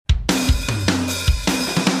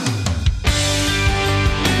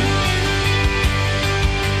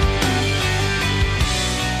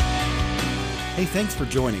thanks for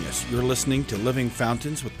joining us. You're listening to Living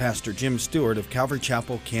Fountains with Pastor Jim Stewart of Calvary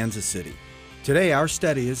Chapel, Kansas City. Today, our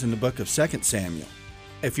study is in the book of 2 Samuel.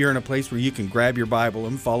 If you're in a place where you can grab your Bible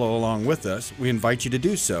and follow along with us, we invite you to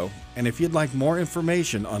do so. And if you'd like more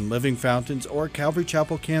information on Living Fountains or Calvary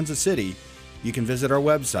Chapel, Kansas City, you can visit our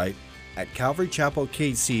website at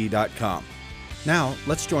calvarychapelkc.com. Now,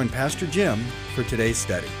 let's join Pastor Jim for today's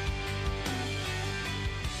study.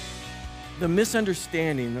 The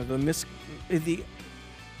misunderstanding or the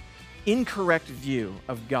incorrect view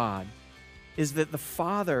of God is that the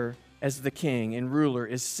Father, as the king and ruler,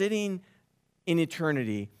 is sitting in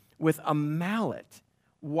eternity with a mallet,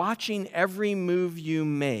 watching every move you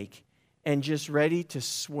make and just ready to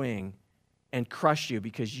swing and crush you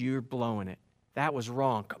because you're blowing it. That was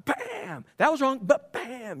wrong. Bam! That was wrong, but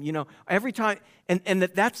bam! You know, every time. And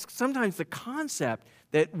that's sometimes the concept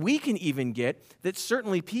that we can even get, that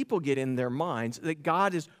certainly people get in their minds, that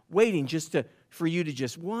God is waiting just for you to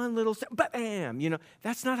just one little step, bam! You know,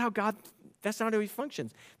 that's not how He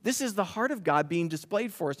functions. This is the heart of God being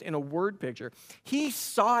displayed for us in a word picture. He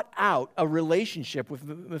sought out a relationship with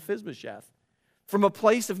Mephibosheth from a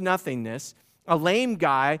place of nothingness, a lame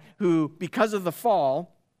guy who, because of the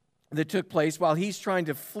fall that took place while he's trying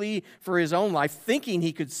to flee for his own life, thinking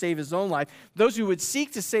he could save his own life. Those who would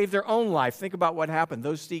seek to save their own life, think about what happened.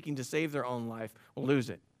 Those seeking to save their own life will lose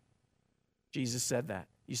it. Jesus said that.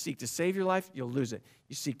 You seek to save your life, you'll lose it.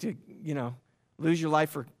 You seek to, lose your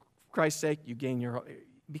life for Christ's sake, you gain your...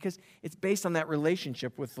 Because it's based on that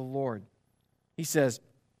relationship with the Lord. He says,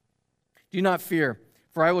 "Do not fear,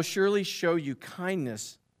 for I will surely show you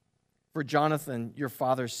kindness for Jonathan, your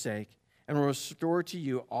father's sake, and will restore to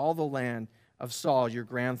you all the land of Saul, your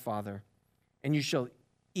grandfather, and you shall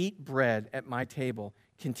eat bread at my table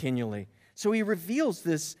continually." So he reveals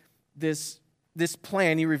this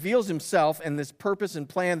plan. He reveals himself and this purpose and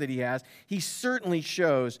plan that he has. He certainly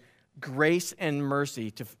shows grace and mercy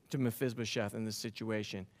to Mephibosheth in this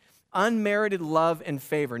situation. Unmerited love and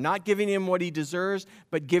favor, not giving him what he deserves,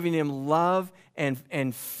 but giving him love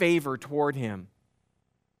and favor toward him.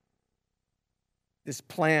 This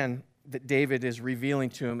plan that David is revealing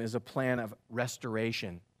to him is a plan of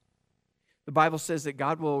restoration. The Bible says that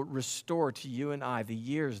God will restore to you and I the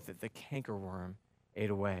years that the cankerworm ate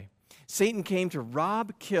away. Satan came to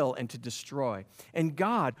rob, kill, and to destroy. And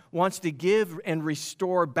God wants to give and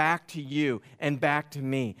restore back to you and back to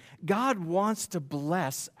me. God wants to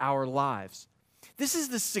bless our lives. This is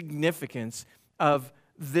the significance of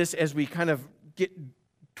this as we kind of get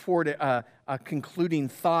toward a concluding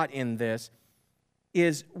thought in this,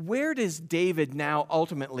 is where does David now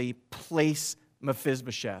ultimately place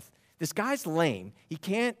Mephibosheth? This guy's lame. He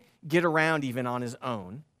can't get around even on his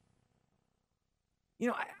own.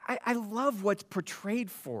 I love what's portrayed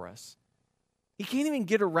for us. He can't even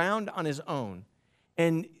get around on his own.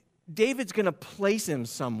 And David's going to place him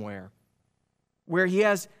somewhere where he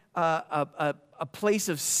has a place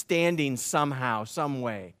of standing somehow, some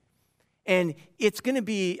way. And it's going to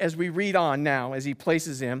be, as we read on now, as he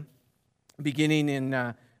places him, beginning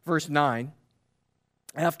in verse 9,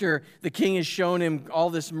 after the king has shown him all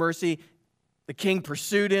this mercy, the king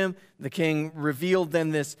pursued him. The king revealed then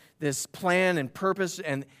this plan and purpose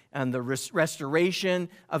and the restoration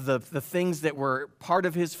of the things that were part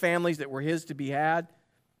of his families that were his to be had.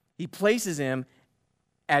 He places him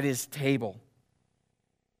at his table.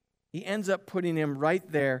 He ends up putting him right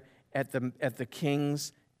there at the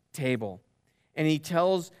king's table. And he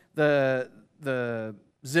tells the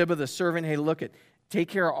Ziba, the servant, hey, take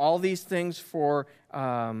care of all these things for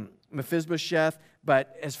Mephibosheth,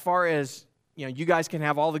 but as far as, you guys can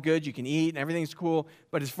have all the goods, you can eat, and everything's cool,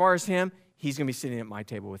 but as far as him, he's going to be sitting at my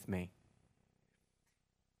table with me.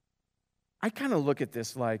 I kind of look at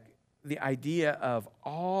this like the idea of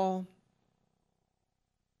all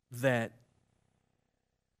that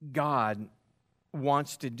God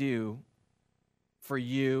wants to do for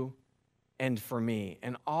you and for me,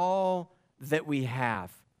 and all that we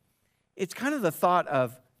have. It's kind of the thought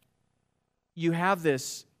of you have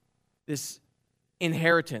this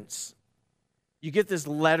inheritance. You get this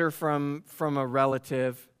letter from a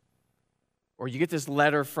relative, or you get this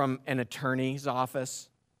letter from an attorney's office,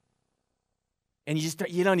 and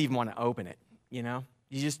you don't even want to open it, You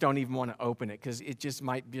just don't even want to open it because it just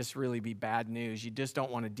might just really be bad news. You just don't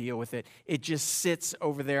want to deal with it. It just sits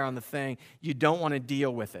over there on the thing. You don't want to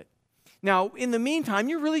deal with it. Now, in the meantime,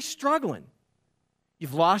 you're really struggling.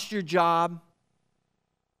 You've lost your job.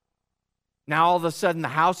 Now, all of a sudden, the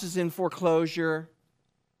house is in foreclosure.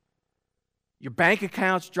 Your bank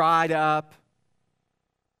account's dried up.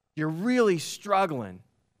 You're really struggling.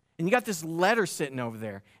 And you got this letter sitting over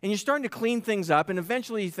there. And you're starting to clean things up. And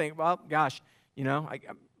eventually you think, well, gosh, You know,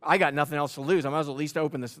 I got nothing else to lose. I might as well at least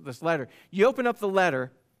open this letter. You open up the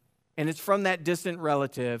letter, and it's from that distant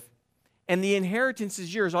relative, and the inheritance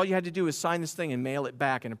is yours. All you had to do is sign this thing and mail it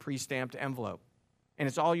back in a pre-stamped envelope, and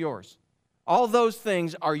it's all yours. All those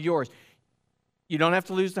things are yours. You don't have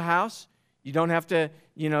to lose the house. You don't have to,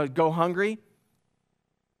 go hungry.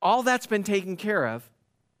 All that's been taken care of,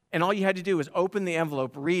 and all you had to do was open the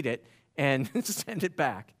envelope, read it, and send it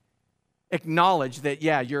back. Acknowledge that,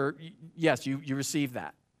 you received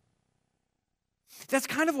that. That's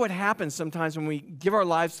kind of what happens sometimes when we give our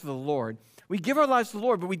lives to the Lord. We give our lives to the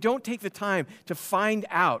Lord, but we don't take the time to find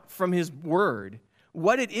out from His Word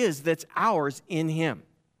what it is that's ours in Him.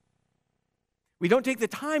 We don't take the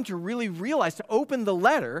time to really realize, to open the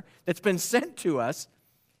letter that's been sent to us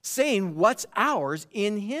saying what's ours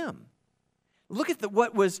in Him. Look at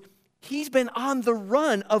he's been on the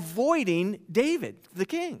run avoiding David, the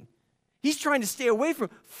king. He's trying to stay away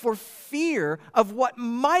from for fear of what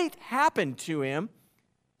might happen to him.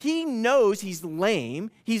 He knows he's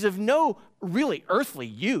lame. He's of no really earthly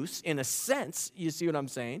use in a sense. You see what I'm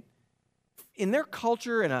saying? In their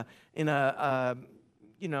culture, in a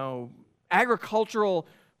agricultural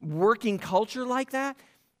working culture like that,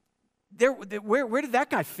 where did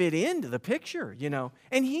that guy fit into the picture,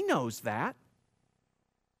 And he knows that.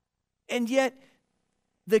 And yet,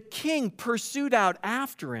 the king pursued out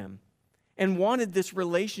after him and wanted this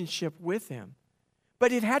relationship with him.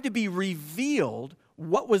 But it had to be revealed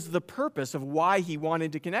what was the purpose of why he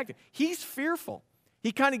wanted to connect. He's fearful.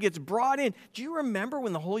 He kind of gets brought in. Do you remember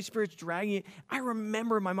when the Holy Spirit's dragging you? I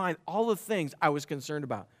remember in my mind all the things I was concerned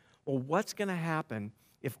about. Well, what's going to happen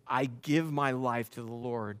if I give my life to the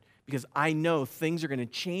Lord? Because I know things are going to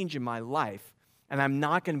change in my life, and I'm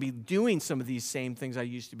not going to be doing some of these same things I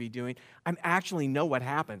used to be doing. I actually know what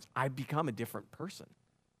happens. I become a different person.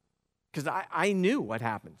 Because I knew what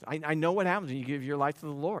happens. I know what happens when you give your life to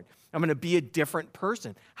the Lord. I'm going to be a different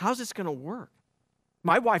person. How's this going to work?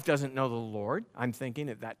 My wife doesn't know the Lord, I'm thinking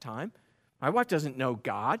at that time. My wife doesn't know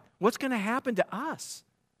God. What's going to happen to us?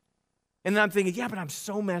 And then I'm thinking, but I'm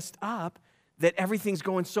so messed up that everything's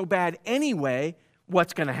going so bad anyway.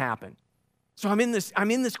 What's going to happen? So I'm in this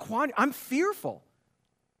quandary. I'm fearful.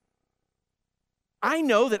 I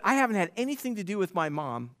know that I haven't had anything to do with my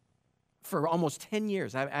mom for almost 10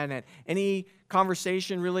 years. I haven't had any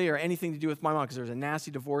conversation really or anything to do with my mom because there was a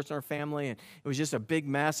nasty divorce in our family and it was just a big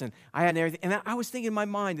mess and I had everything. And I was thinking in my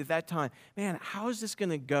mind at that time, man, how is this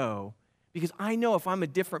going to go? Because I know if I'm a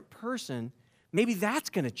different person, maybe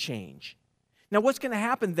that's going to change. Now, what's going to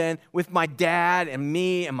happen then with my dad and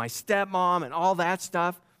me and my stepmom and all that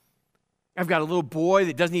stuff? I've got a little boy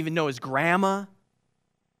that doesn't even know his grandma.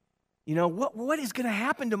 What is going to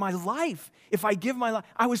happen to my life if I give my life?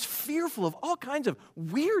 I was fearful of all kinds of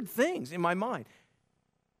weird things in my mind.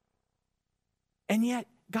 And yet,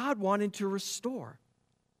 God wanted to restore.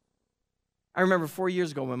 I remember 4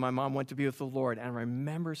 years ago when my mom went to be with the Lord, and I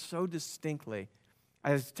remember so distinctly,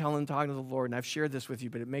 I was talking to the Lord, and I've shared this with you,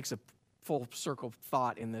 but it makes a full circle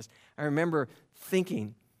thought in this. I remember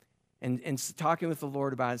thinking and talking with the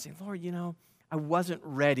Lord about it and saying, Lord, I wasn't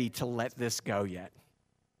ready to let this go yet.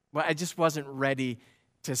 Well, I just wasn't ready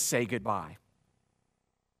to say goodbye.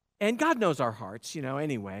 And God knows our hearts,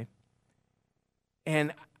 anyway.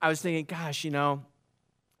 And I was thinking, gosh,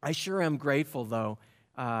 I sure am grateful, though,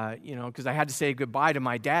 because I had to say goodbye to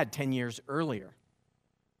my dad 10 years earlier.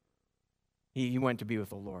 He went to be with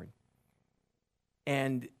the Lord.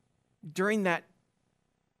 And during that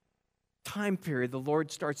time period, the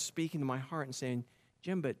Lord starts speaking to my heart and saying,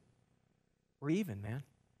 Jim, but we're even, man.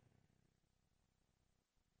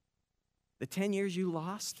 The 10 years you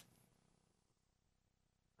lost,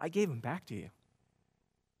 I gave them back to you.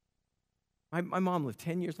 My mom lived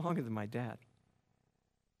 10 years longer than my dad.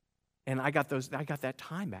 And I got that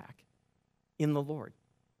time back in the Lord.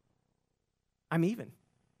 I'm even.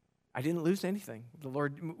 I didn't lose anything. The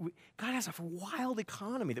Lord, God has a wild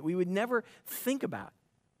economy that we would never think about.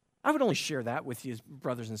 I would only share that with you as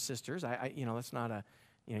brothers and sisters. That's not a,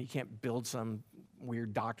 you can't build some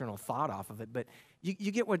weird doctrinal thought off of it, but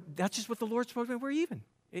you get that's just what the Lord spoke about. We're even.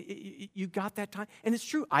 You got that time. And it's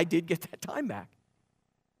true, I did get that time back.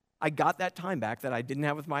 I got that time back that I didn't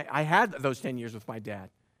have I had those 10 years with my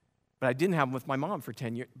dad, but I didn't have them with my mom for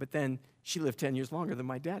 10 years. But then she lived 10 years longer than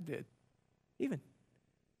my dad did. Even.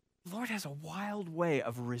 The Lord has a wild way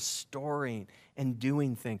of restoring and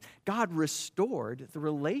doing things. God restored the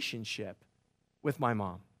relationship with my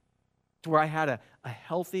mom to where I had a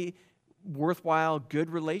healthy, worthwhile,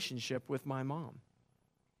 good relationship with my mom.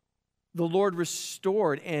 The Lord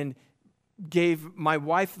restored and gave my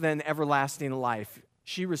wife then everlasting life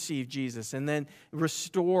She received Jesus and then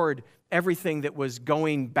restored everything that was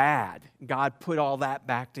going bad. God put all that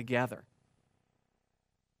back together.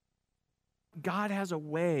 God has a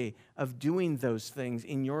way of doing those things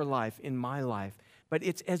in your life, in my life. But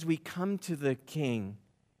it's as we come to the King,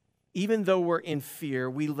 even though we're in fear,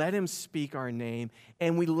 we let him speak our name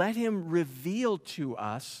and we let him reveal to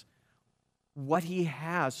us what he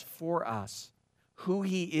has for us, who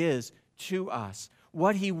he is to us,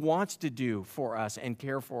 what he wants to do for us and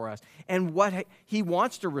care for us, and what he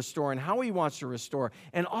wants to restore and how he wants to restore.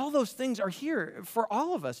 And all those things are here for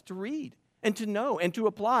all of us to read and to know and to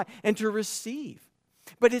apply and to receive.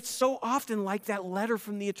 But it's so often like that letter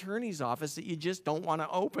from the attorney's office that you just don't want to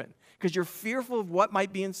open because you're fearful of what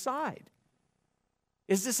might be inside.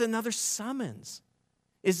 Is this another summons?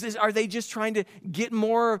 Are they just trying to get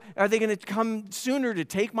more? Are they going to come sooner to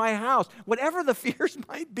take my house? Whatever the fears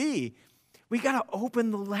might be, we got to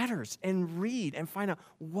open the letters and read and find out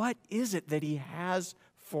what is it that he has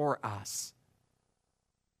for us.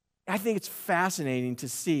 I think it's fascinating to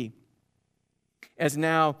see as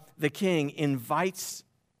now the king invites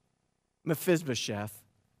Mephibosheth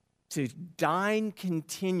to dine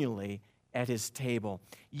continually at his table.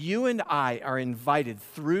 You and I are invited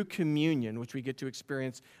through communion, which we get to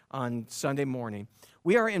experience on Sunday morning.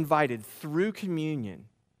 We are invited through communion.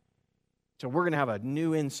 So we're going to have a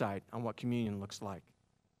new insight on what communion looks like.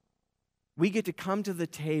 We get to come to the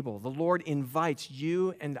table. The Lord invites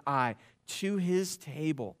you and I to his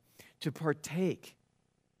table to partake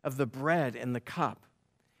of the bread and the cup.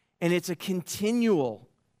 And it's a continual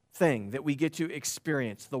thing that we get to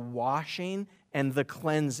experience, the washing and the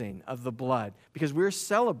cleansing of the blood, because we're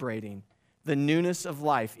celebrating the newness of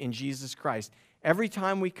life in Jesus Christ. Every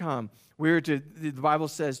time we come, the Bible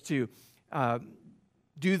says to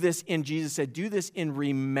do this Jesus said, do this in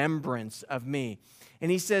remembrance of me. And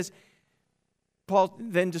he says, Paul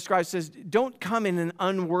then says, don't come in an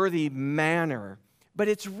unworthy manner. But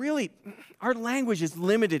it's really, our language is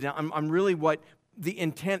limited on really what the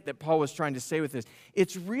intent that Paul was trying to say with this.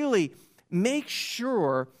 It's really make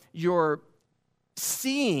sure you're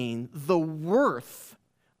seeing the worth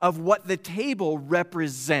of what the table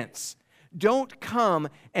represents. Don't come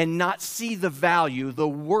and not see the value, the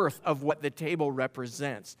worth of what the table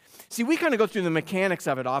represents. See, we kind of go through the mechanics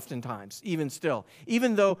of it oftentimes, even still.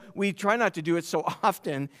 Even though we try not to do it so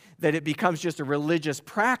often that it becomes just a religious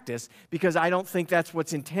practice, because I don't think that's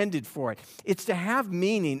what's intended for it. It's to have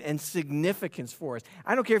meaning and significance for us.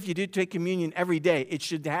 I don't care if you do take communion every day. It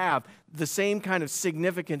should have the same kind of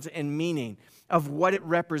significance and meaning of what it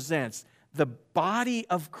represents. The body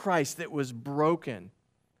of Christ that was broken.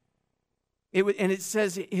 And it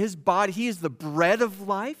says his body, he is the bread of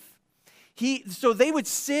life. So they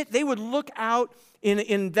would look out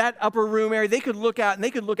in that upper room area. They could look out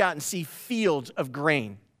and see fields of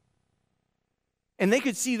grain. And they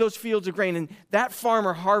could see those fields of grain. And that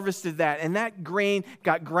farmer harvested that. And that grain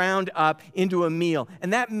got ground up into a meal.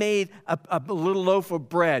 And that made a little loaf of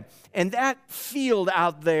bread. And that field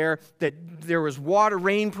out there, that there was water,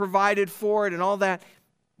 rain provided for it and all that,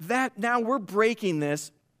 now we're breaking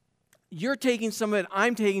this. You're taking some of it,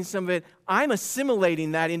 I'm taking some of it, I'm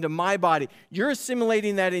assimilating that into my body. You're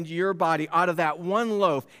assimilating that into your body out of that one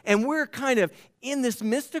loaf. And we're kind of, in this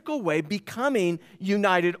mystical way, becoming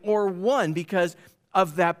united or one because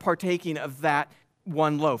of that partaking of that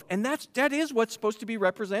one loaf. And that is what's supposed to be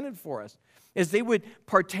represented for us. As they would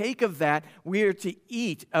partake of that, we are to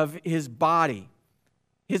eat of his body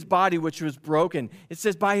which was broken. It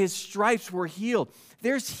says, by his stripes we're healed.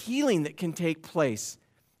 There's healing that can take place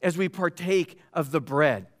as we partake of the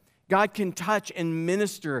bread. God can touch and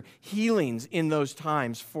minister healings in those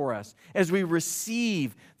times for us as we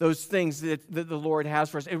receive those things that the Lord has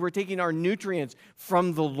for us, and we're taking our nutrients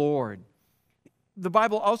from the Lord. The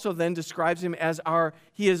Bible also then describes him as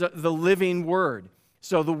he is the living Word.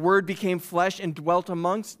 So the Word became flesh and dwelt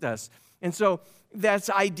amongst us. And so that's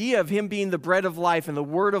idea of him being the bread of life and the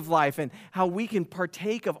word of life and how we can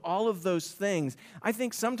partake of all of those things. I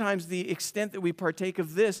think sometimes the extent that we partake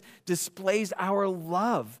of this displays our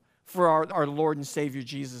love for our Lord and Savior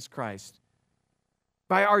Jesus Christ.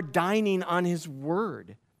 By our dining on his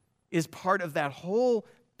word is part of that whole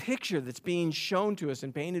picture that's being shown to us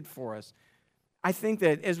and painted for us. I think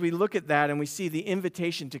that as we look at that and we see the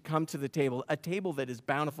invitation to come to the table, a table that is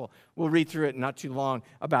bountiful, we'll read through it in not too long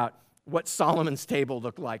about what Solomon's table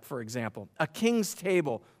looked like, for example. A king's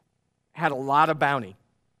table had a lot of bounty.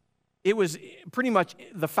 It was pretty much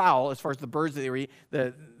the fowl, as far as the birds that they were eating,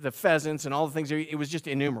 the pheasants and all the things they were eating, it was just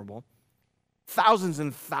innumerable. Thousands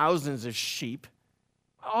and thousands of sheep,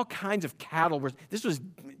 all kinds of cattle. This was,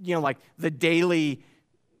 like the daily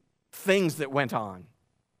things that went on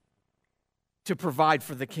to provide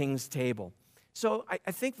for the king's table. So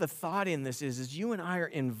I think the thought in this is you and I are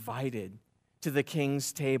invited to the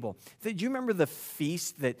king's table. Do you remember the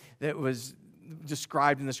feast that was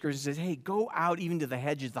described in the scriptures? It says, hey, go out even to the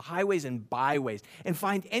hedges, the highways and byways, and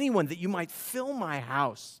find anyone that you might fill my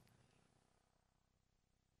house.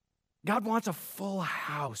 God wants a full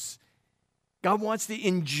house. God wants to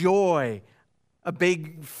enjoy a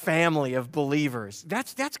big family of believers.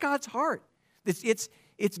 That's God's heart.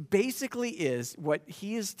 It's basically is what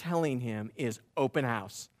he is telling him is open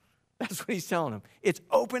house. That's what he's telling him. It's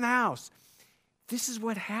open house. This is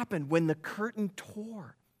what happened when the curtain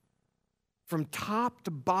tore. From top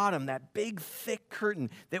to bottom, that big, thick curtain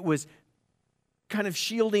that was kind of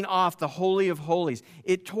shielding off the Holy of Holies.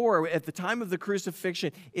 It tore. At the time of the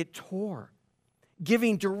crucifixion, it tore,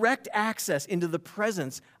 giving direct access into the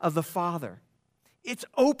presence of the Father. It's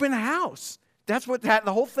open house. That's what the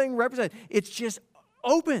whole thing represents. It's just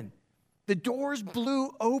open. The doors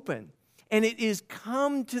blew open. And it is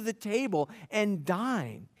come to the table and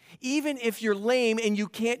dine. Even if you're lame and you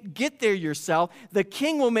can't get there yourself, the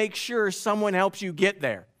king will make sure someone helps you get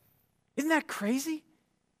there. Isn't that crazy?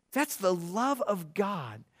 That's the love of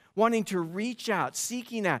God, wanting to reach out,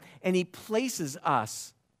 seeking out, and he places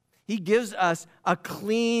us. He gives us a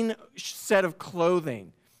clean set of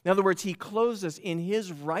clothing. In other words, he clothes us in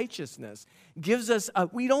his righteousness, gives us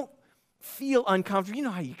we don't feel uncomfortable. You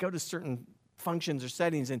know how you go to certain functions or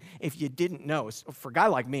settings, and if you didn't know, for a guy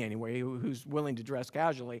like me anyway, who's willing to dress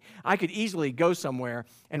casually, I could easily go somewhere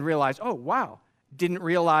and realize, oh, wow, didn't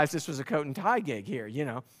realize this was a coat and tie gig here,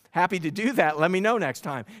 Happy to do that. Let me know next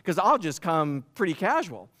time, because I'll just come pretty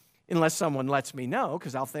casual, unless someone lets me know,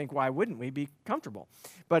 because I'll think, why wouldn't we be comfortable?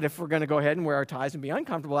 But if we're going to go ahead and wear our ties and be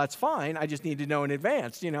uncomfortable, that's fine. I just need to know in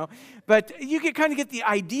advance, But you can kind of get the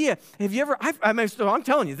idea. Have you ever, I'm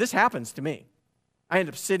telling you, this happens to me. I end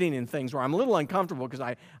up sitting in things where I'm a little uncomfortable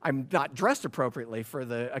because I'm not dressed appropriately for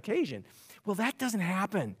the occasion. Well, that doesn't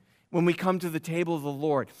happen when we come to the table of the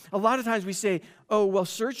Lord. A lot of times we say, oh, well,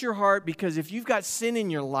 search your heart, because if you've got sin in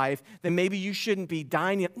your life, then maybe you shouldn't be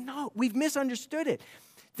dining. No, we've misunderstood it.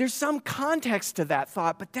 There's some context to that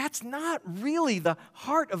thought, but that's not really the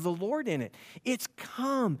heart of the Lord in it. It's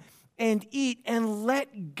come and eat and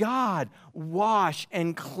let God wash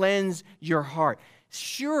and cleanse your heart.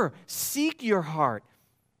 Sure, seek your heart.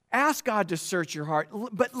 Ask God to search your heart,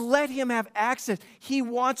 but let him have access. He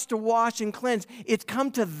wants to wash and cleanse. It's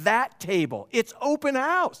come to that table. It's open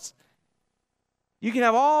house. You can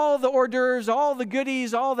have all the hors d'oeuvres, all the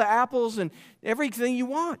goodies, all the apples, and everything you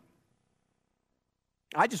want.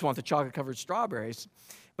 I just want the chocolate-covered strawberries.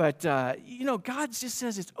 But, God just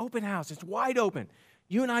says it's open house. It's wide open.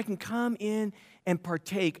 You and I can come in and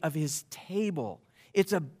partake of his table.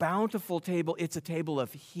 It's a bountiful table. It's a table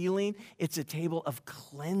of healing. It's a table of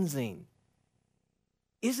cleansing.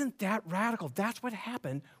 Isn't that radical? That's what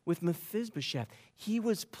happened with Mephibosheth. He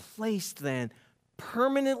was placed then,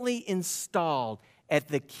 permanently installed at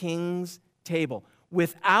the king's table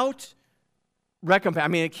without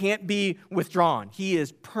recompense. It can't be withdrawn. He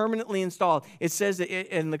is permanently installed. It says that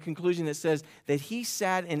in the conclusion, it says that he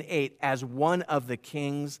sat and ate as one of the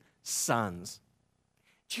king's sons.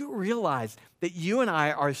 Do you realize that you and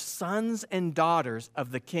I are sons and daughters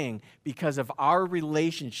of the king because of our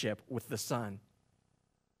relationship with the Son?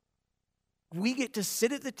 We get to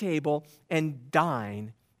sit at the table and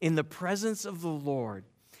dine in the presence of the Lord.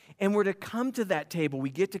 And we're to come to that table. We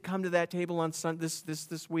get to come to that table on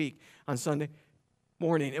this week, on Sunday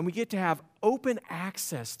morning, and we get to have open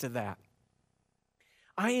access to that.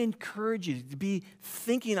 I encourage you to be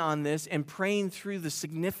thinking on this and praying through the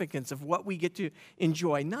significance of what we get to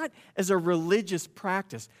enjoy, not as a religious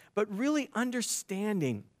practice, but really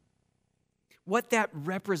understanding what that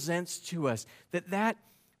represents to us, that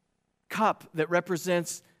cup that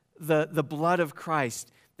represents the blood of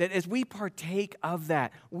Christ, that as we partake of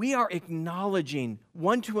that, we are acknowledging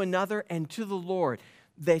one to another and to the Lord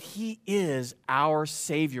that he is our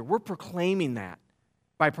Savior. We're proclaiming that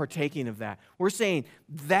by partaking of that. We're saying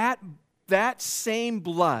that same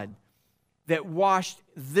blood that washed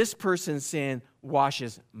this person's sin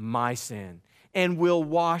washes my sin and will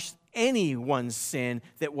wash anyone's sin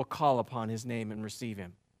that will call upon his name and receive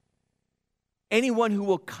him. Anyone who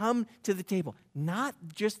will come to the table, not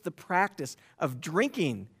just the practice of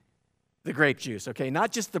drinking the grape juice, okay?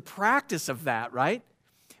 Not just the practice of that, right?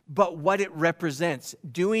 But what it represents,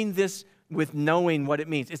 doing this with knowing what it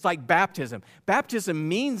means. It's like baptism. Baptism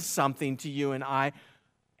means something to you and I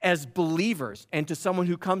as believers and to someone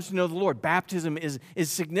who comes to know the Lord. Baptism is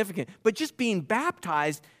significant. But just being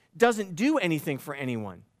baptized doesn't do anything for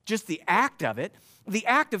anyone. just the act of it. The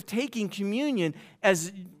act of taking communion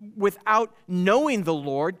as without knowing the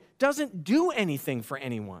Lord doesn't do anything for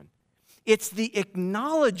anyone. It's the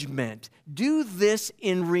acknowledgement. Do this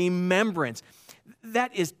in remembrance.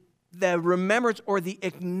 That is the remembrance or the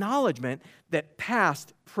acknowledgement that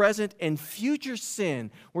past, present, and future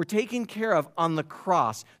sin were taken care of on the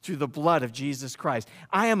cross through the blood of Jesus Christ.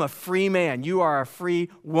 I am a free man. You are a free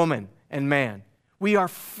woman and man. We are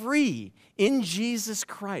free in Jesus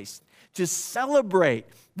Christ to celebrate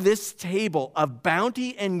this table of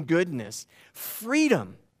bounty and goodness,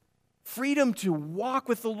 freedom to walk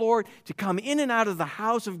with the Lord, to come in and out of the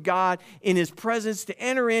house of God in His presence, to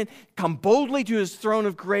enter in, come boldly to His throne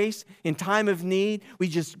of grace in time of need. We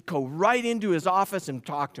just go right into His office and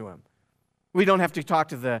talk to Him. We don't have to talk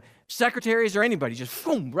to the secretaries or anybody, just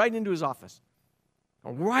boom, right into His office.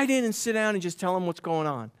 Go right in and sit down and just tell Him what's going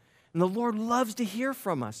on. And the Lord loves to hear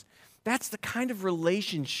from us. That's the kind of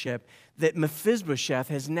relationship that Mephibosheth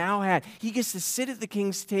has now had. He gets to sit at the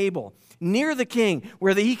king's table, near the king,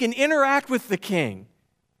 where he can interact with the king.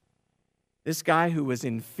 This guy who was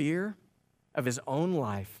in fear of his own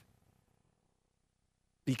life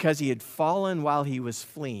because he had fallen while he was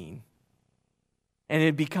fleeing and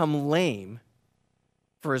had become lame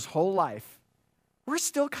for his whole life. We're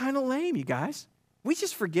still kind of lame, you guys. We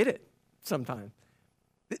just forget it sometimes.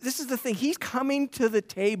 This is the thing. He's coming to the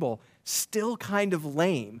table still kind of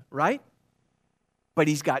lame, right? But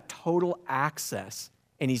he's got total access,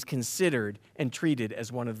 and he's considered and treated as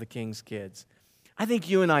one of the king's kids. I think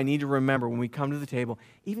you and I need to remember when we come to the table,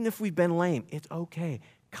 even if we've been lame, it's okay.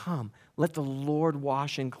 Come. Let the Lord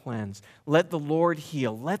wash and cleanse. Let the Lord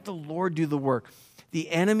heal. Let the Lord do the work. The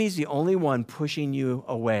enemy's the only one pushing you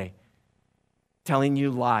away, telling you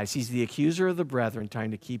lies. He's the accuser of the brethren,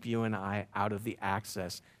 trying to keep you and I out of the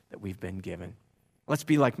access that we've been given. Let's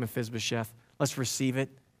be like Mephibosheth. Let's receive it.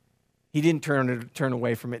 He didn't turn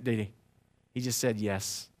away from it, did he? He just said,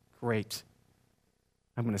 yes, great.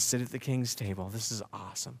 I'm going to sit at the king's table. This is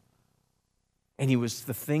awesome. And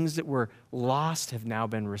the things that were lost have now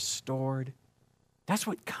been restored. That's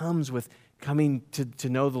what comes with coming to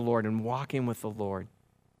know the Lord and walking with the Lord.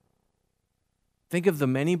 Think of the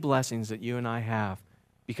many blessings that you and I have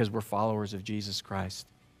because we're followers of Jesus Christ.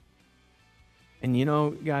 And you know,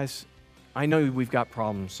 guys, I know we've got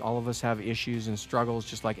problems. All of us have issues and struggles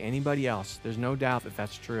just like anybody else. There's no doubt that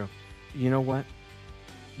that's true. You know what?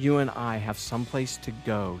 You and I have someplace to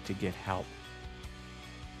go to get help.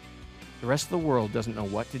 The rest of the world doesn't know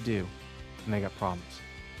what to do, and they got problems.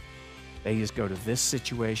 They just go to this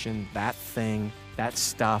situation, that thing, that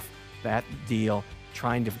stuff, that deal,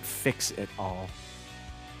 trying to fix it all.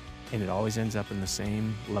 And it always ends up in the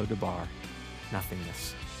same Lo-Debar,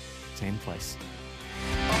 nothingness, same place.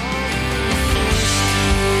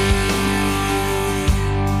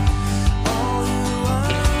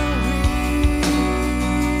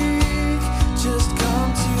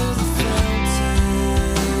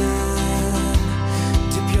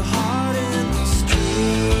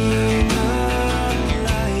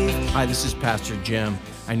 Hi, this is Pastor Jim.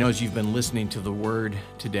 I know as you've been listening to the Word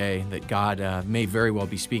today that God may very well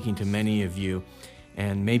be speaking to many of you,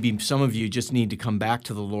 and maybe some of you just need to come back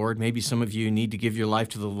to the Lord. Maybe some of you need to give your life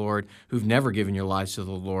to the Lord who've never given your lives to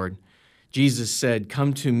the Lord. Jesus said,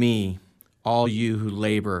 "Come to me, all you who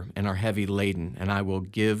labor and are heavy laden, and I will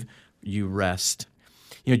give you rest."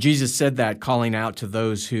 You know, Jesus said that calling out to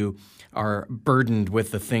those who are burdened with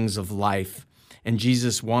the things of life. And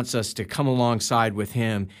Jesus wants us to come alongside with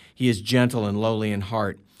Him. He is gentle and lowly in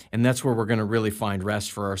heart. And that's where we're going to really find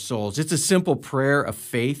rest for our souls. It's a simple prayer of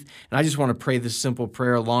faith. And I just want to pray this simple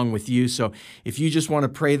prayer along with you. So if you just want to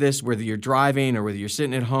pray this, whether you're driving or whether you're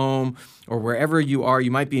sitting at home or wherever you are,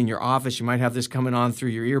 you might be in your office, you might have this coming on through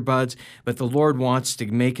your earbuds, but the Lord wants to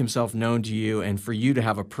make Himself known to you and for you to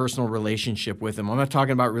have a personal relationship with Him. I'm not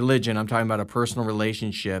talking about religion. I'm talking about a personal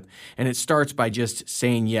relationship. And it starts by just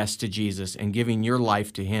saying yes to Jesus and giving your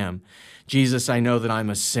life to Him. Jesus, I know that I'm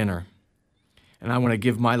a sinner. And I want to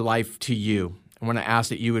give my life to you. I want to ask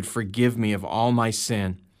that you would forgive me of all my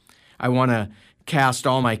sin. I want to cast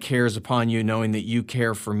all my cares upon you, knowing that you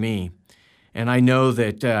care for me. And I know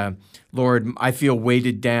that, Lord, I feel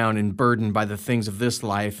weighted down and burdened by the things of this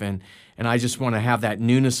life, and I just want to have that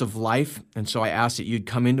newness of life. And so I ask that you'd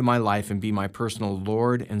come into my life and be my personal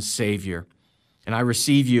Lord and Savior. And I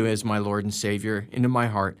receive you as my Lord and Savior into my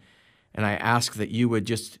heart. And I ask that you would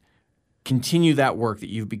just continue that work that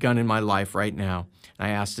you've begun in my life right now. And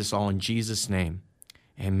I ask this all in Jesus' name.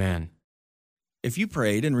 Amen. If you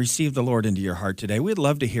prayed and received the Lord into your heart today, we'd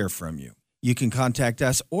love to hear from you. You can contact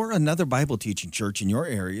us or another Bible teaching church in your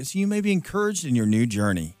area so you may be encouraged in your new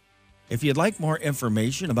journey. If you'd like more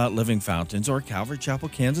information about Living Fountains or Calvary Chapel,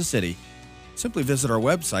 Kansas City, simply visit our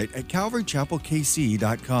website at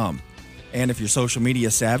calvarychapelkc.com. And if you're social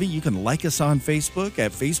media savvy, you can like us on Facebook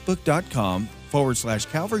at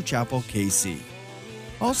facebook.com/Calvary Chapel KC.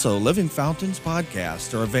 Also, Living Fountains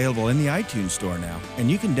podcasts are available in the iTunes Store now,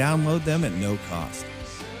 and you can download them at no cost.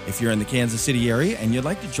 If you're in the Kansas City area and you'd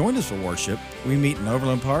like to join us for worship, we meet in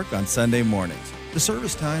Overland Park on Sunday mornings. The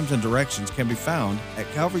service times and directions can be found at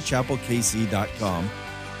calvarychapelkc.com,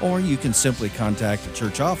 or you can simply contact the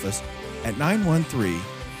church office at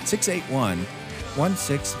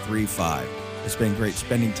 913-681-1635. It's been great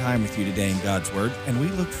spending time with you today in God's Word, and we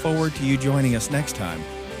look forward to you joining us next time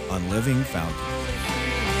on Living Fountains.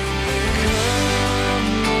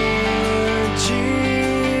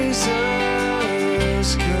 Jesus,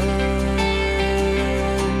 come.